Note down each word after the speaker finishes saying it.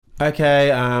Okay,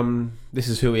 this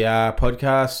is Who We Are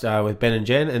podcast with Ben and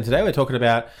Jen, and today we're talking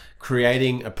about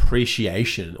creating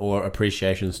appreciation or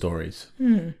appreciation stories.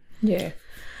 Yeah.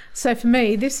 So for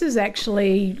me, this is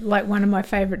actually like one of my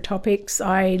favourite topics.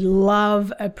 I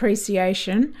love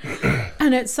appreciation,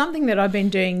 and it's something that I've been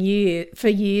doing for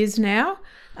years now.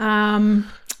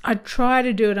 I try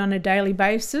to do it on a daily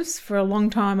basis. For a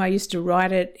long time, I used to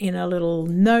write it in a little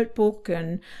notebook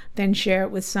and then share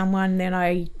it with someone. Then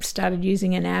I started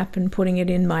using an app and putting it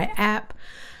in my app.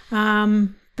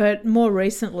 But more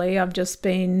recently, I've just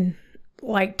been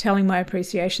like telling my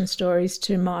appreciation stories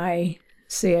to my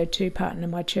CO2 partner,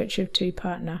 my Church of Two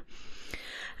partner.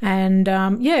 And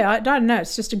I don't know,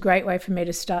 it's just a great way for me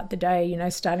to start the day,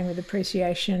 starting with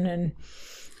appreciation and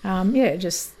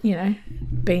just,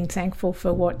 being thankful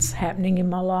for what's happening in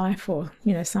my life or,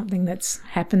 something that's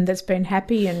happened that's been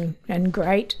happy and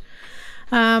great.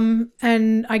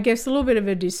 And I guess a little bit of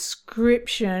a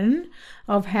description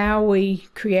of how we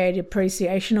create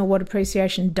appreciation or what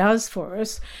appreciation does for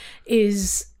us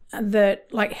is that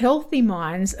like healthy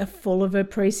minds are full of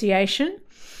appreciation,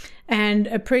 and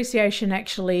appreciation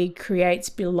actually creates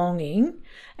belonging,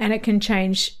 and it can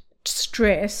change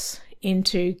stress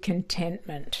into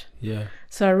contentment. Yeah.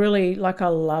 So I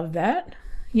love that.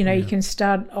 You can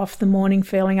start off the morning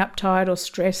feeling uptight or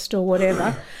stressed or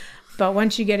whatever, but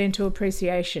once you get into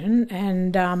appreciation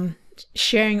and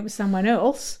sharing it with someone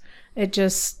else, it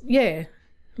just,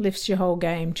 lifts your whole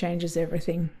game, changes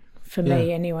everything for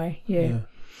me anyway. Yeah.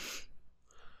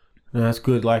 No, that's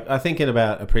good. Like, I thinking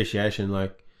about appreciation,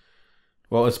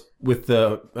 it's with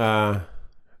the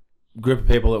group of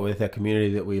people that with our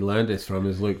community that we learned this from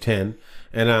is Luke 10,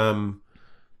 and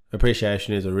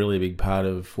appreciation is a really big part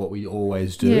of what we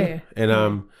always do. Yeah.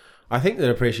 And I think that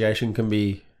appreciation can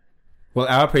be,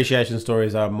 our appreciation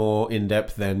stories are more in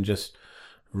depth than just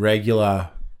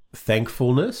regular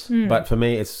thankfulness. But for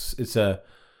me, it's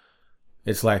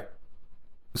like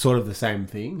sort of the same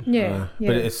thing.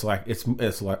 But it's like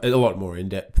a lot more in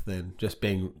depth than just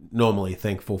being normally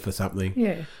thankful for something.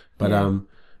 Yeah. But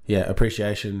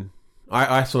appreciation,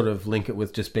 I sort of link it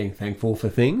with just being thankful for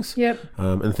things. Yep.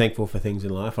 And thankful for things in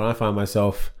life. And I find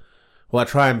myself, I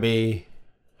try and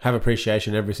have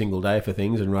appreciation every single day for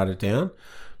things and write it down.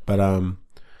 But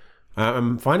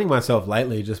I'm finding myself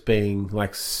lately just being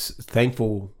like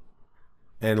thankful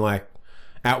and like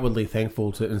outwardly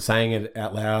thankful to, and saying it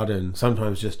out loud, and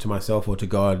sometimes just to myself or to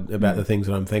God about the things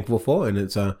that I'm thankful for. And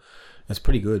it's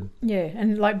pretty good. Yeah,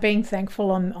 and like being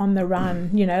thankful on the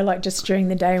run, like just during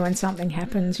the day when something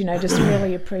happens, just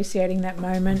really appreciating that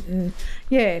moment and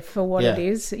for what it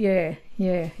is. Yeah.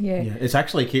 It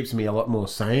actually keeps me a lot more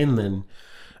sane than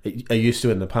I used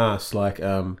to in the past. Like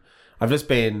I've just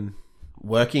been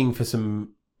working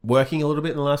a little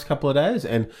bit in the last couple of days,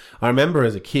 and I remember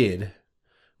as a kid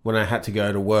when I had to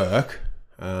go to work,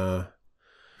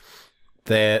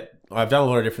 that I've done a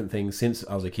lot of different things since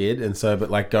I was a kid, and so,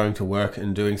 but like going to work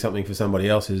and doing something for somebody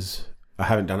else I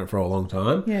haven't done it for a long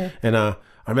time. Yeah. And I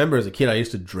remember as a kid, I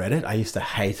used to dread it. I used to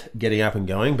hate getting up and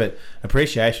going, but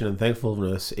appreciation and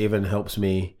thankfulness even helps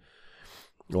me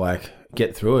like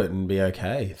get through it and be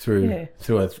okay through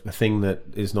a thing that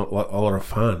is not a lot of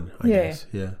fun, I guess.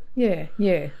 Yeah,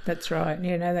 that's right.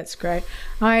 That's great.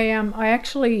 I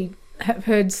actually have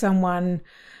heard someone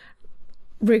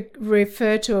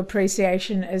refer to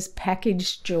appreciation as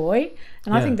packaged joy,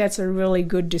 and I think that's a really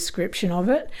good description of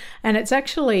it. And it's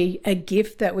actually a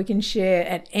gift that we can share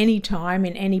at any time,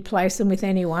 in any place, and with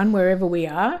anyone, wherever we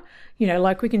are.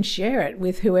 Like we can share it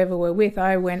with whoever we're with.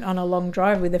 I went on a long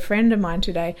drive with a friend of mine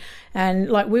today, and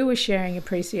like we were sharing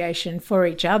appreciation for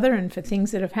each other and for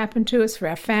things that have happened to us, for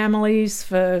our families,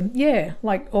 for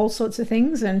like all sorts of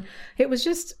things. And it was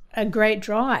just a great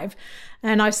drive.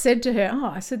 And I said to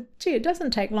her, gee, it doesn't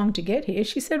take long to get here.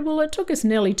 She said, well, it took us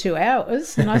nearly 2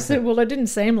 hours. And I said, well, it didn't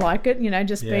seem like it,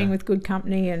 just being with good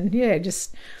company and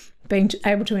just being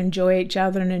able to enjoy each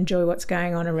other and enjoy what's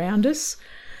going on around us.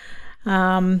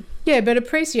 But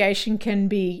appreciation can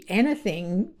be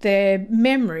anything. They're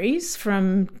memories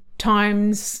from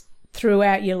times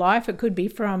throughout your life. It could be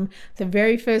from the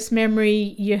very first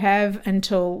memory you have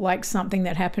until like something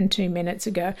that happened 2 minutes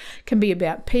ago. It can be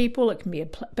about people. It can be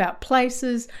about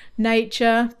places,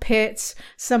 nature, pets,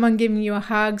 someone giving you a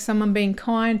hug, someone being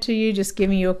kind to you, just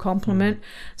giving you a compliment.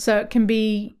 So it can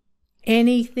be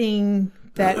anything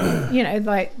that,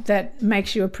 that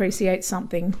makes you appreciate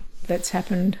something that's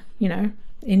happened,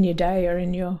 in your day or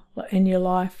in your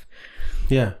life.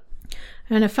 Yeah.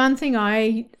 And a fun thing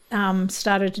I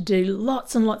started to do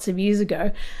lots and lots of years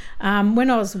ago,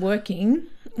 when I was working,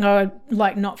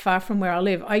 like not far from where I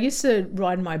live, I used to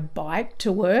ride my bike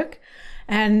to work.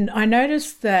 And I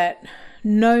noticed that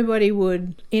nobody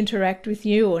would interact with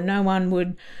you, or no one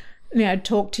would,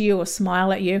 talk to you or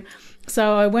smile at you.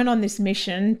 So I went on this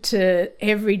mission to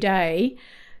every day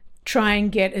try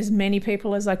and get as many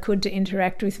people as I could to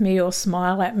interact with me or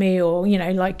smile at me, or,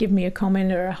 like give me a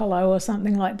comment or a hello or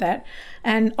something like that.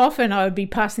 And often I would be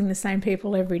passing the same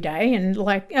people every day, and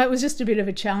it was just a bit of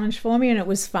a challenge for me, and it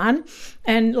was fun.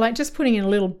 And just putting in a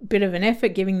little bit of an effort,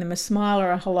 giving them a smile or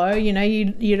a hello,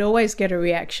 you'd always get a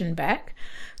reaction back.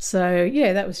 So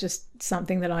yeah, that was just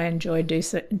something that I enjoy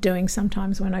doing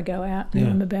sometimes when I go out and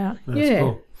I'm about. That's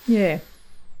cool. Yeah.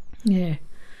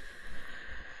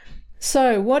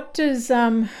 So what does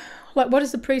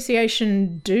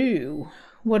appreciation do?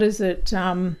 What does it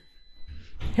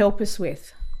help us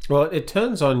with? Well, it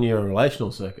turns on your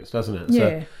relational circuits, doesn't it?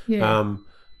 So,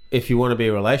 if you want to be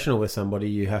relational with somebody,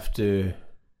 you have to,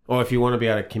 or if you want to be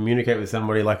able to communicate with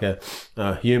somebody like a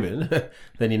human,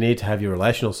 then you need to have your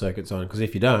relational circuits on. Because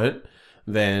if you don't,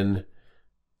 then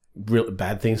real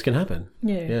bad things can happen.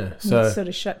 Yeah. So it sort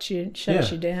of shuts you down.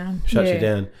 Shuts you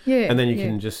down. Yeah. And then you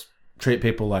can just treat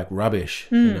people like rubbish.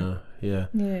 Yeah.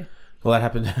 Well, that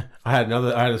happened. I had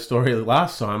a story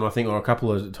last time, I think, or a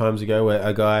couple of times ago, where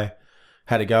a guy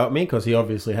had a go at me because he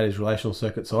obviously had his relational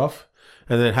circuits off.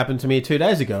 And then it happened to me 2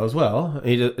 days ago as well.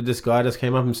 This guy just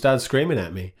came up and started screaming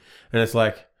at me. And it's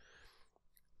like,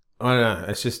 I don't know,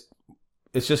 it's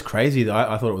just crazy.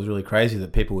 I thought it was really crazy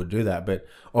that people would do that. But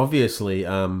obviously,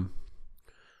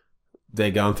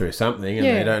 they're going through something and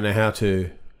they don't know how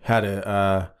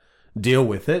to deal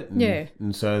with it.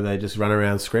 And so they just run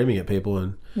around screaming at people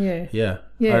and I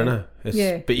don't know.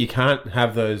 But you can't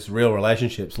have those real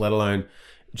relationships, let alone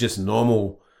just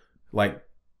normal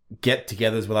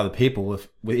get-togethers with other people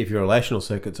if your relational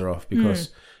circuits are off, because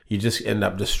you just end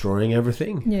up destroying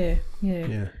everything. Yeah.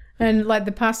 And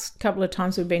the past couple of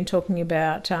times we've been talking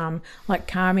about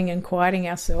calming and quieting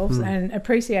ourselves, and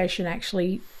appreciation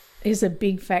actually is a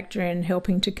big factor in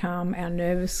helping to calm our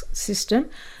nervous system.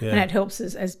 And it helps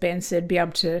us, as Ben said, be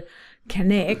able to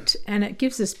connect, and it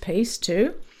gives us peace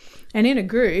too. And in a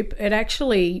group, it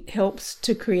actually helps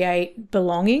to create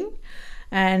belonging,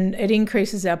 and it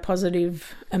increases our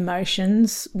positive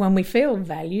emotions when we feel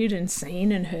valued and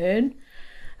seen and heard.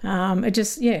 It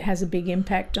just, has a big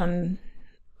impact on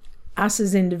us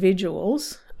as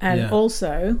individuals and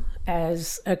also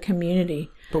as a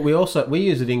community. But we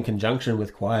use it in conjunction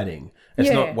with quieting. It's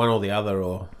not one or the other.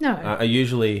 Or no.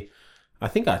 I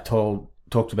think I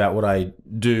talked about what I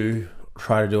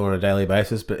try to do on a daily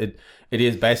basis, but it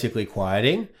is basically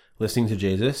quieting, listening to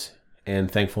Jesus,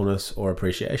 and thankfulness or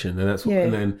appreciation, and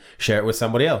and then share it with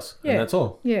somebody else, and that's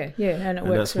all. And it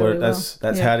works really well.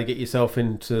 That's how to get yourself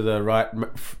into the right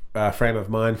frame of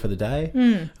mind for the day,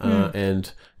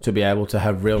 and to be able to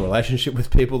have real relationship with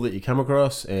people that you come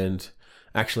across, and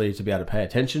actually to be able to pay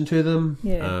attention to them,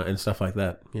 and stuff like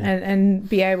that. And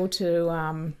be able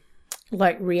to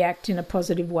react in a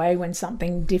positive way when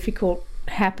something difficult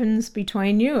happens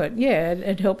between you.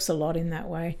 It helps a lot in that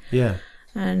way.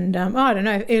 And I don't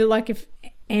know, if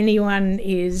anyone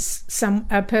is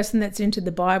a person that's into the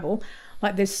Bible,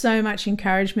 there's so much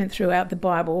encouragement throughout the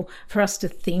Bible for us to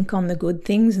think on the good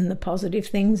things and the positive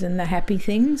things and the happy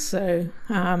things. So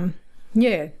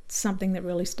it's something that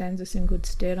really stands us in good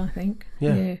stead, I think.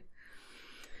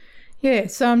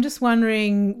 So I'm just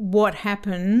wondering what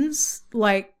happens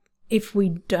if we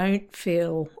don't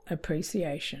feel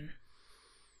appreciation.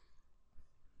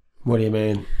 What do you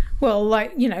mean? Well,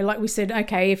 like we said,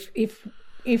 okay,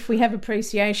 if we have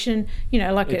appreciation,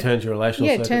 it turns your relational circuits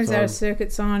on. It turns our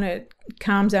circuits on, it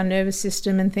calms our nervous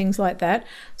system and things like that.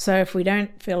 So if we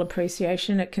don't feel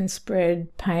appreciation, it can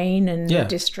spread pain and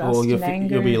distrust and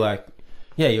anger. You'll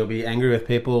be you'll be angry with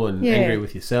people and angry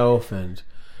with yourself, and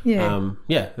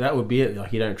that would be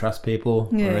it. You don't trust people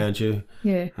around you,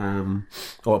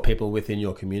 or people within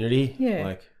your community,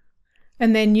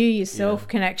 And then you yourself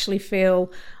can actually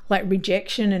feel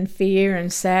rejection and fear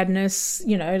and sadness,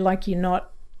 you're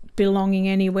not belonging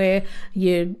anywhere.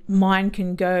 Your mind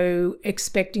can go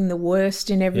expecting the worst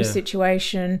in every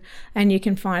situation, and you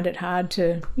can find it hard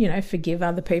to, forgive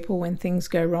other people when things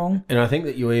go wrong. And I think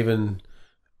that you even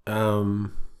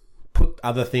put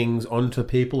other things onto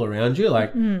people around you,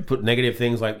 put negative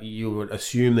things, you would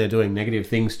assume they're doing negative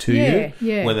things to you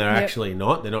when they're actually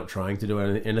not. They're not trying to do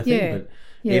anything, but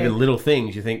even little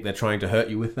things, you think they're trying to hurt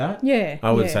you with that.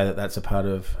 I would say that that's a part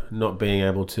of not being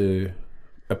able to,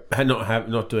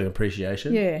 not doing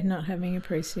appreciation. Not having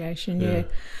appreciation.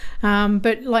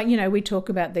 But we talk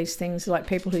about these things,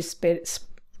 people who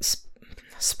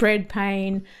spread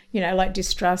pain, like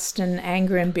distrust and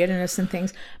anger and bitterness and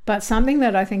things. But something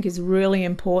that I think is really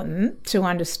important to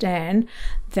understand,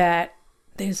 that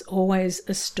there's always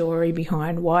a story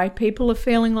behind why people are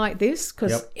feeling like this,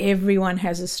 because everyone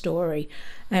has a story.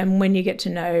 And when you get to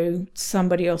know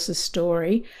somebody else's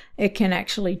story, it can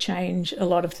actually change a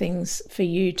lot of things for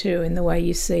you too, in the way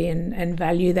you see and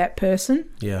value that person.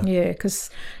 Yeah. Yeah, because,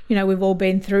 we've all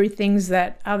been through things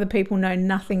that other people know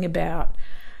nothing about.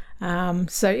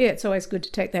 So, it's always good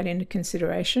to take that into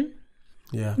consideration.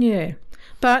 Yeah. Yeah.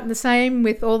 But the same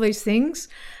with all these things,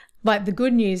 like the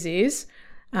good news is,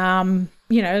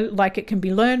 like it can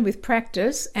be learned with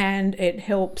practice, and it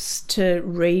helps to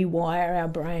rewire our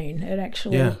brain. It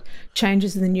actually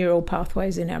changes the neural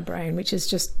pathways in our brain, which is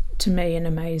just, to me, an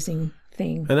amazing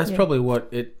thing. And that's probably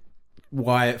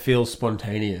why it feels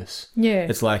spontaneous. Yeah.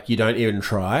 It's like you don't even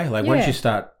try. Like once you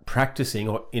start practicing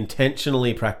or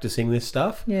intentionally practicing this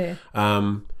stuff,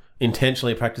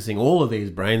 intentionally practicing all of these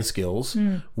brain skills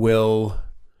will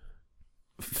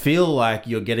feel like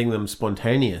you're getting them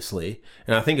spontaneously.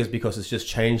 And I think it's because it's just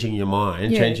changing your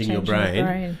mind, changing your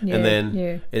brain. Yeah, and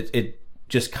then it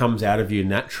just comes out of you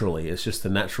naturally. It's just the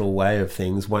natural way of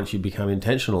things once you become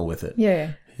intentional with it.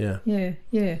 Yeah,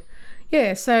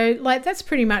 so that's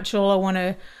pretty much all I want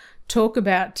to talk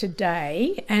about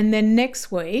today. And then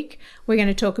next week we're going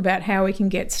to talk about how we can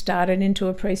get started into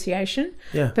appreciation.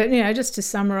 Yeah. But just to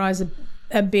summarize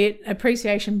a bit,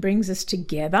 appreciation brings us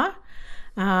together.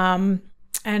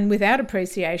 And without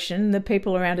appreciation, the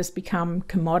people around us become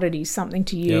commodities, something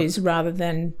to use rather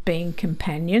than being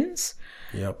companions.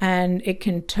 Yep. And it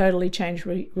can totally change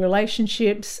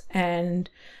relationships, and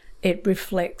it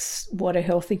reflects what a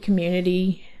healthy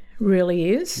community really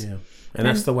is. Yeah. And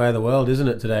that's the way of the world, isn't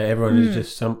it, today? Everyone is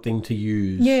just something to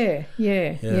use. Yeah.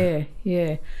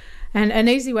 And an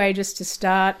easy way just to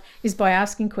start is by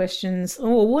asking questions.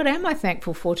 Oh, what am I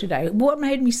thankful for today? What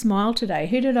made me smile today?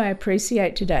 Who did I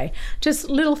appreciate today? Just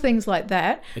little things like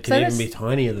that. It can even be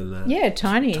tinier than that. Yeah,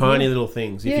 tiny. Tiny little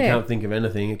things. If you can't think of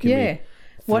anything, it can be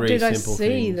what did I simple see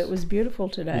things that was beautiful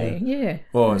today? Yeah.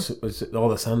 Or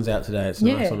the sun's out today. It's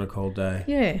nice on a cold day.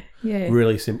 Yeah.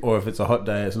 Really simple. Or if it's a hot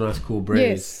day, it's a nice cool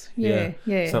breeze. Yes.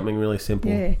 Yeah. Something really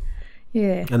simple.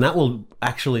 Yeah. And that will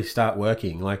actually start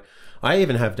working. Like, I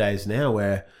even have days now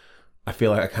where I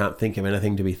feel like I can't think of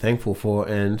anything to be thankful for,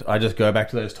 and I just go back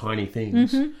to those tiny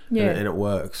things, and it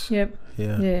works. Yep.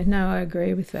 Yeah. No, I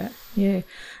agree with that. Yeah.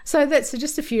 So that's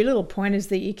just a few little pointers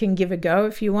that you can give a go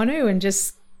if you want to, and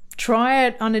just try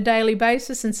it on a daily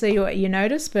basis and see what you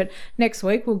notice. But next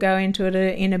week we'll go into it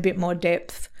in a bit more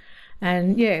depth,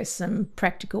 and some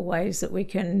practical ways that we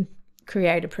can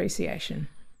create appreciation.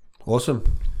 Awesome.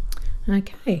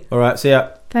 Okay. All right. See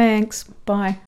ya. Thanks. Bye.